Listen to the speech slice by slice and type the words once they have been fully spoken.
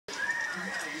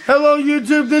Hello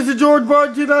YouTube, this is George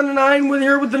Bart 2009 with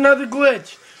here with another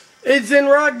glitch. It's in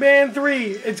Rock Band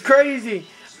 3. It's crazy.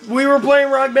 We were playing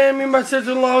Rock Band, me and my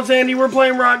sister-in-law Sandy were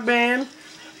playing Rock Band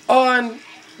on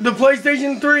the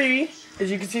PlayStation 3. As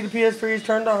you can see, the PS3 is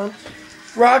turned on.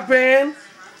 Rock Band,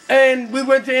 and we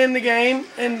went to end the game,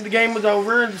 and the game was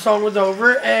over, and the song was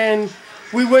over, and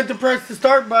we went to press the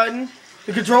start button.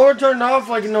 The controller turned off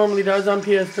like it normally does on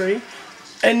PS3,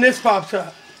 and this pops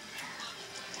up.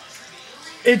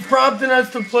 It's prompting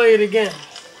us to play it again.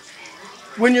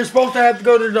 When you're supposed to have to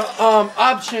go to the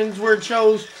options where it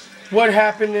shows what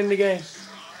happened in the game.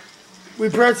 We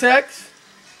press X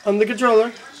on the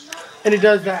controller, and it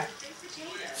does that.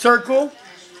 Circle,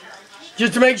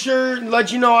 just to make sure,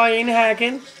 let you know I ain't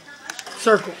hacking.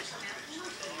 Circle.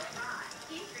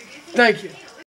 Thank you.